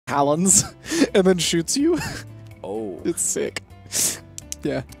talons and then shoots you. Oh. It's sick.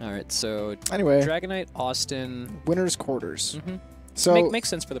 Yeah. All right, so anyway, Dragonite, Awestin. Winner's quarters. Mm-hmm. So makes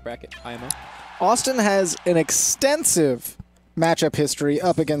sense for the bracket, IMO. Awestin has an extensive matchup history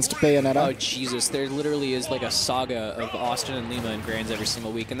up against Bayonetta. Oh Jesus, there literally is like a saga of Awestin and Lima and Grands every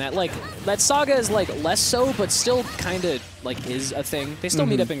single week, and that saga is like less so, but still kind of like is a thing. They still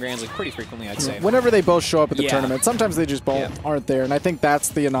meet up in Grands like pretty frequently, I'd say. Whenever they both show up at the tournament, sometimes they just both aren't there, and I think that's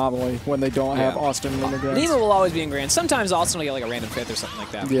the anomaly when they don't have Awestin and Lima Grands. Lima will always be in Grands. Sometimes Awestin will get like a random 5th or something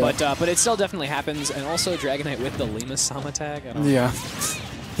like that. Yeah. But it still definitely happens, and also Dragonite with the Lima Sama tag. I don't know.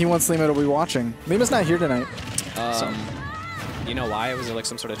 He wants Lima to be watching. Lima's not here tonight. So. You know why? Was there like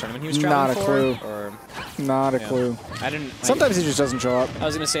some sort of tournament he was traveling for? Not a clue. Or, not a clue. I didn't. Sometimes he just doesn't show up. I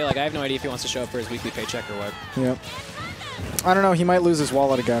was gonna say like I have no idea if he wants to show up for his weekly paycheck or what. Yep. I don't know. He might lose his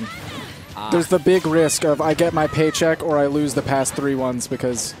wallet again. There's the big risk of I get my paycheck or I lose the past 3 ones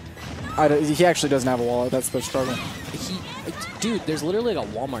because he actually doesn't have a wallet. That's the struggle. Dude, there's literally like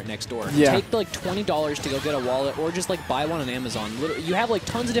a Walmart next door. Yeah. Take like $20 to go get a wallet, or just like buy one on Amazon. You have like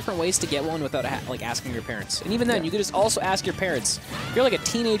tons of different ways to get one without like asking your parents. And even then, you could just also ask your parents. If you're like a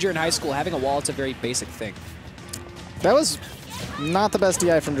teenager in high school, having a wallet's a very basic thing. That was not the best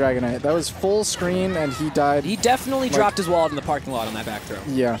DI from Dragonite. That was full screen, and he died. He definitely dropped his wallet in the parking lot on that back throw.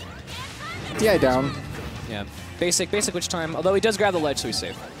 Yeah. DI down. Yeah. Basic witch time. Although he does grab the ledge, so he's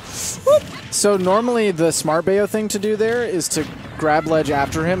safe. Whoop. So normally the smart Bayo thing to do there is to grab ledge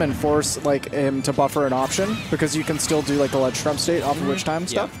after him and force like him to buffer an option, because you can still do like the ledge trump state off of witch time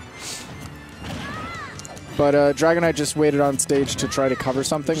stuff. But Dragonite just waited on stage to try to cover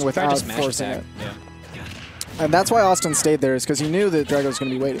something without forcing it. Yeah. And that's why Awestin stayed there, is because he knew that Drago was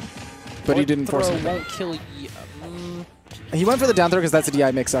going to be waiting. But he didn't force it. Won't kill He went for the down throw because that's a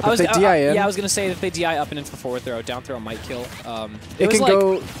DI mix-up. If they DI in... Yeah, I was going to say that if they DI up and in for forward throw, down throw might kill. It can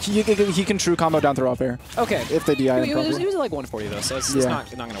go... He can true combo down throw up air. Okay. If they DI in He was like 140 though, so it's not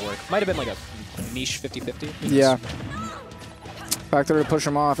going to work. Might have been like a niche 50-50. Yeah. Back there to push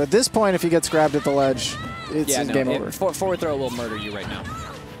him off. At this point, if he gets grabbed at the ledge, it's game over. Forward throw will murder you right now.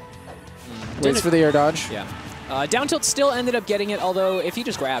 Waits for the air dodge. Yeah. Down tilt still ended up getting it, although if he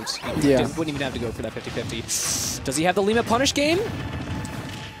just grabbed, he wouldn't even have to go for that 50-50. Does he have the Lima punish game?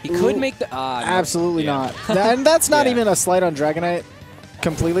 He could make the... Absolutely not. And that's not even a slight on Dragonite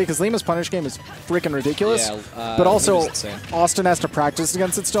completely, because Lima's punish game is freaking ridiculous. Yeah, but also, Awestin has to practice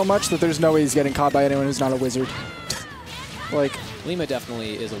against it so much that there's no way he's getting caught by anyone who's not a wizard. Like... Lima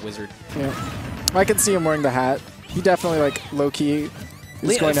definitely is a wizard. Yeah. I can see him wearing the hat. He definitely, like, low-key...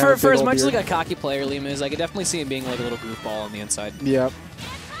 For as much as like a cocky player Lima is, I could definitely see him being like a little goofball on the inside. Yep.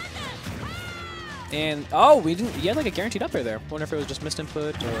 And he had like a guaranteed up air there. Wonder if it was just missed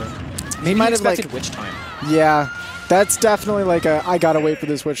input or he might have like witch time. Yeah, that's definitely like a I gotta wait for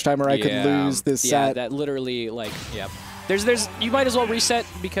this witch time or I could lose this set. Yeah, that literally like you might as well reset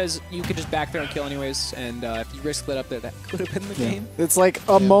because you could just back there and kill anyways, and if you risk that up there, that could have been the game. It's like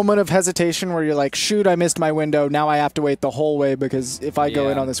a moment of hesitation where you're like, shoot, I missed my window, now I have to wait the whole way because if I go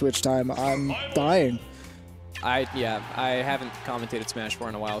in on the switch time, I'm dying. I haven't commentated Smash 4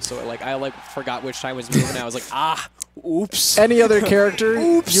 in a while, so I forgot which time was moving. I was like, oops. Any other character,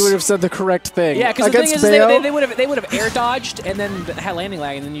 you would have said the correct thing. Yeah, because the thing is, they would have air dodged and then had landing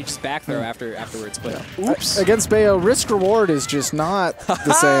lag, and then you just back throw afterwards. But oops. Against Bayo, risk reward is just not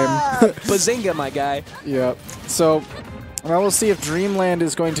the same. Bazinga, my guy. Yep. So, we'll see if Dreamland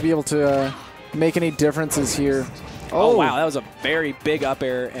is going to be able to make any differences here. Oh wow, that was a very big up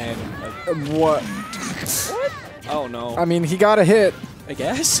air and what? Oh no. I mean, he got a hit. I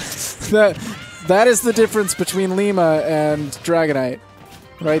guess. That is the difference between Lima and Dragonite.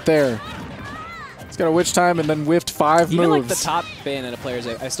 Right there. He's got a witch time and then whiffed 5 moves. Even like the top Bayonetta players,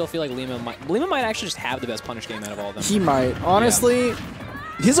 I still feel like Lima might actually just have the best punish game out of all of them. He might. Honestly,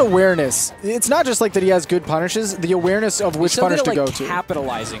 his awareness, it's not just like that he has good punishes, the awareness of which punish to go to.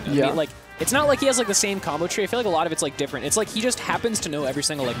 Capitalizing. Yeah. I mean, like, it's not like he has like the same combo tree. I feel like a lot of it's like different. It's like he just happens to know every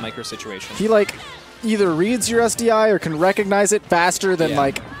single like micro situation. He like either reads your SDI or can recognize it faster than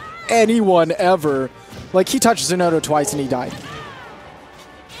like anyone ever. Like he touched Zenoto twice and he died.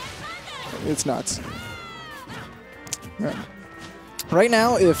 It's nuts. Right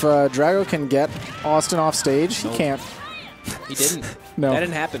now, if Drago can get Awestin off stage, he can't. He didn't. No. That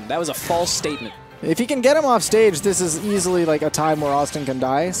didn't happen. That was a false statement. If he can get him off stage, this is easily like a time where Awestin can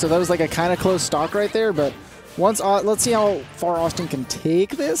die. So that was like a kind of close stock right there. But once, let's see how far Awestin can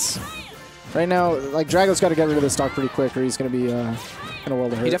take this. Right now, like, Drago's got to get rid of this stock pretty quick or he's going to be in a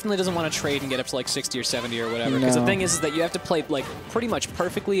world of hurt. He definitely doesn't want to trade and get up to like 60 or 70 or whatever. Because the thing is that you have to play like pretty much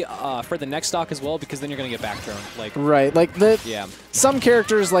perfectly for the next stock as well, because then you're going to get back thrown. Like, right. Like, some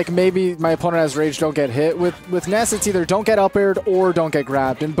characters, like maybe my opponent has rage, don't get hit. With Ness, it's either don't get up aired or don't get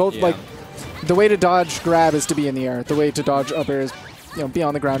grabbed. And both, like, the way to dodge grab is to be in the air. The way to dodge up air is, you know, be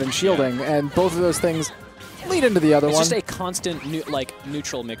on the ground and shielding. And both of those things lead into the other one. It's just a constant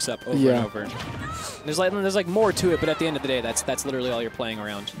neutral mix-up over and over. There's like more to it, but at the end of the day, that's literally all you're playing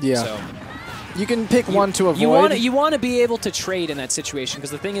around. Yeah. So you can pick one to avoid. You want to be able to trade in that situation, because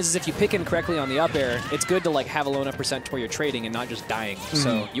the thing is if you pick incorrectly on the up air, it's good to like have a low enough percent to where you're trading and not just dying.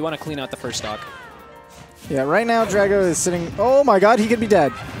 So you want to clean out the first stock. Yeah. Right now, Drago is sitting. Oh my God, he could be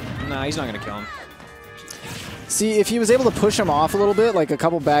dead. Nah, he's not gonna kill him. See, if he was able to push him off a little bit, like a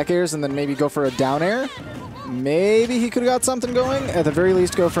couple back airs, and then maybe go for a down air. Maybe he could have got something going. At the very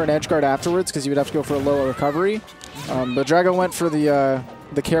least, go for an edge guard afterwards, because you would have to go for a lower recovery. But Drago went for the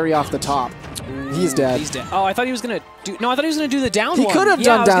carry off the top. He's dead. He's dead. Oh, I thought he was gonna do. No, I thought he was gonna do the down. He could have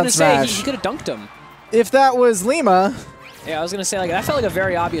done down smash. Say, he could have dunked him. If that was Lima. Yeah, I was gonna say like that felt like a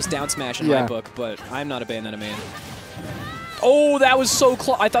very obvious down smash in my book, but I'm not a Bayonetta main. Oh, that was so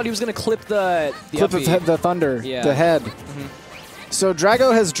close. I thought he was gonna clip the the thunder, the head. So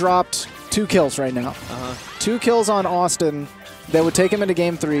Drago has dropped 2 kills right now. 2 kills on Awestin that would take him into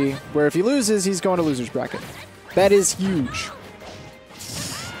game 3, where if he loses, he's going to loser's bracket. That is huge.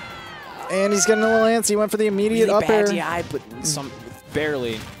 And he's getting a little antsy. He went for the immediate really up air. Yeah, but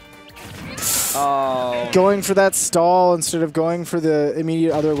barely. Oh. Going for that stall instead of going for the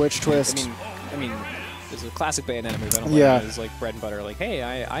immediate other witch twist. I mean, it's a classic Bayonetta move. I don't like it. It's like bread and butter. Like,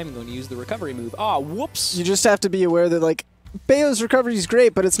 hey, I'm going to use the recovery move. Ah, whoops. You just have to be aware that, like, Bayo's recovery is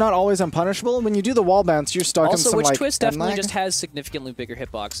great, but it's not always unpunishable. When you do the wall bounce, you're stuck in some, Witch like, Twist definitely just has significantly bigger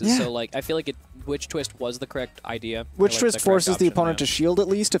hitboxes. So, like, I feel like Witch Twist was the correct idea. Witch Twist forces the opponent to shield at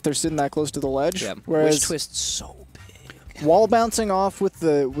least if they're sitting that close to the ledge. Yeah. Whereas Witch Twist's so big. Wall bouncing off with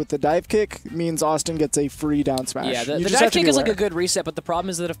the dive kick means Awestin gets a free down smash. Yeah, the dive kick is like a good reset, but the problem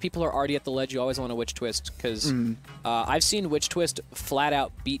is that if people are already at the ledge, you always want a Witch Twist, because I've seen Witch Twist flat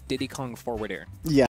out beat Diddy Kong forward air. Yeah.